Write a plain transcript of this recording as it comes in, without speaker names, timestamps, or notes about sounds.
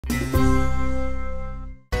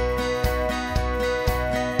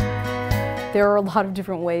There are a lot of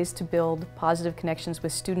different ways to build positive connections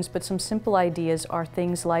with students, but some simple ideas are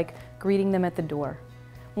things like greeting them at the door.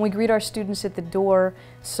 When we greet our students at the door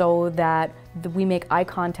so that we make eye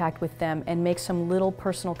contact with them and make some little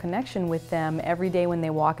personal connection with them every day when they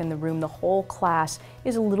walk in the room, the whole class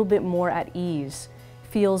is a little bit more at ease,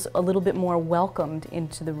 feels a little bit more welcomed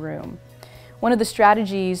into the room. One of the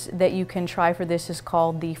strategies that you can try for this is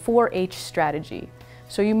called the 4H strategy.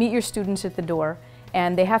 So you meet your students at the door,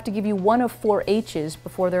 and they have to give you one of 4 H's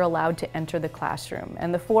before they're allowed to enter the classroom.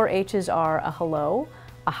 And the 4 H's are a hello,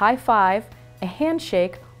 a high five, a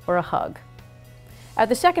handshake, or a hug. At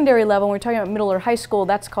the secondary level, when we're talking about middle or high school,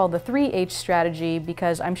 that's called the 3H strategy,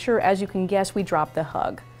 because I'm sure, as you can guess, we drop the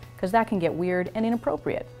hug, because that can get weird and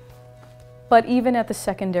inappropriate. But even at the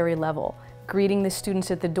secondary level, greeting the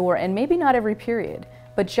students at the door, and maybe not every period,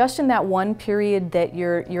 but just in that one period that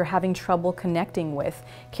you're having trouble connecting with,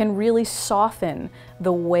 can really soften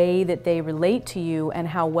the way that they relate to you and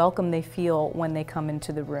how welcome they feel when they come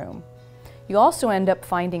into the room. You also end up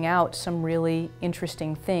finding out some really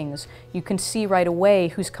interesting things. You can see right away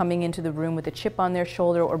who's coming into the room with a chip on their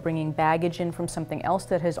shoulder or bringing baggage in from something else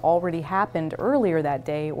that has already happened earlier that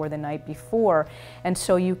day or the night before. And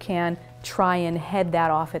so you can try and head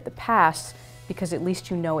that off at the pass, because at least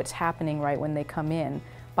you know it's happening right when they come in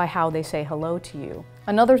by how they say hello to you.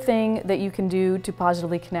 Another thing that you can do to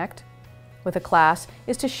positively connect with a class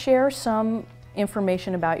is to share some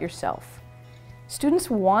information about yourself. Students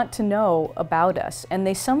want to know about us, and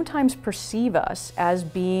they sometimes perceive us as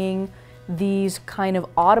being these kind of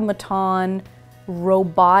automaton,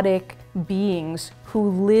 robotic beings who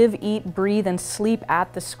live, eat, breathe, and sleep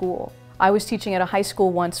at the school. I was teaching at a high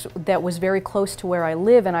school once that was very close to where I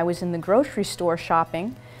live, and I was in the grocery store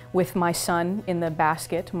shopping with my son in the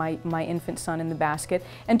basket, my infant son in the basket,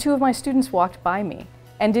 and 2 of my students walked by me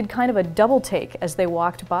and did kind of a double take as they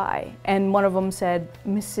walked by. And one of them said,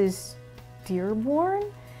 "Mrs. Dearborn?"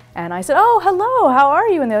 And I said, "Oh, hello, how are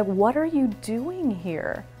you?" And they're like, "What are you doing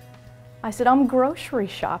here?" I said, "I'm grocery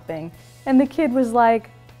shopping." And the kid was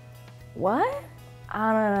like, "What?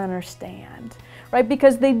 I don't understand." Right?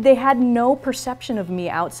 Because they had no perception of me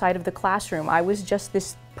outside of the classroom. I was just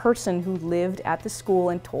this person who lived at the school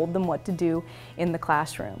and told them what to do in the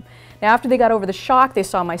classroom. Now, after they got over the shock, they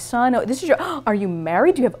saw my son. "Oh, this is are you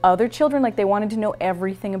married? Do you have other children?" Like, they wanted to know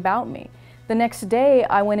everything about me. The next day,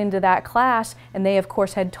 I went into that class, and they, of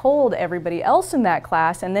course, had told everybody else in that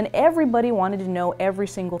class, and then everybody wanted to know every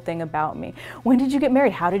single thing about me. "When did you get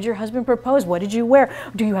married? How did your husband propose? What did you wear?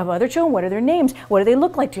 Do you have other children? What are their names? What do they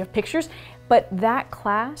look like? Do you have pictures?" But that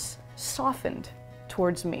class softened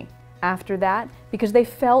towards me after that, because they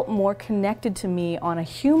felt more connected to me on a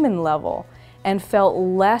human level and felt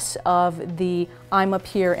less of the "I'm up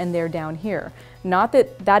here and they're down here." Not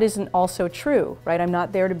that that isn't also true, right? I'm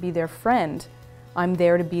not there to be their friend. I'm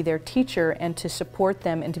there to be their teacher and to support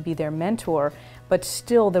them and to be their mentor, but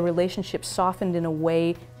still the relationship softened in a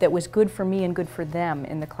way that was good for me and good for them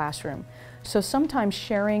in the classroom. So sometimes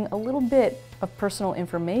sharing a little bit of personal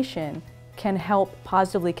information can help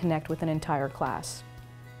positively connect with an entire class.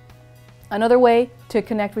 Another way to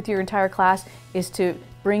connect with your entire class is to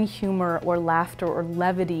bring humor or laughter or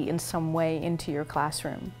levity in some way into your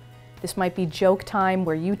classroom. This might be joke time,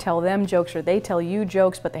 where you tell them jokes or they tell you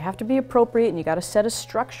jokes, but they have to be appropriate, and you got to set a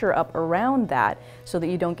structure up around that so that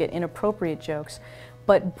you don't get inappropriate jokes.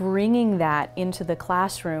 But bringing that into the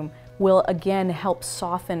classroom will again help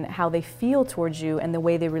soften how they feel towards you and the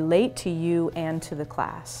way they relate to you and to the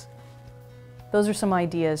class. Those are some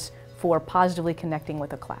ideas for positively connecting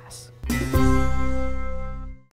with a class.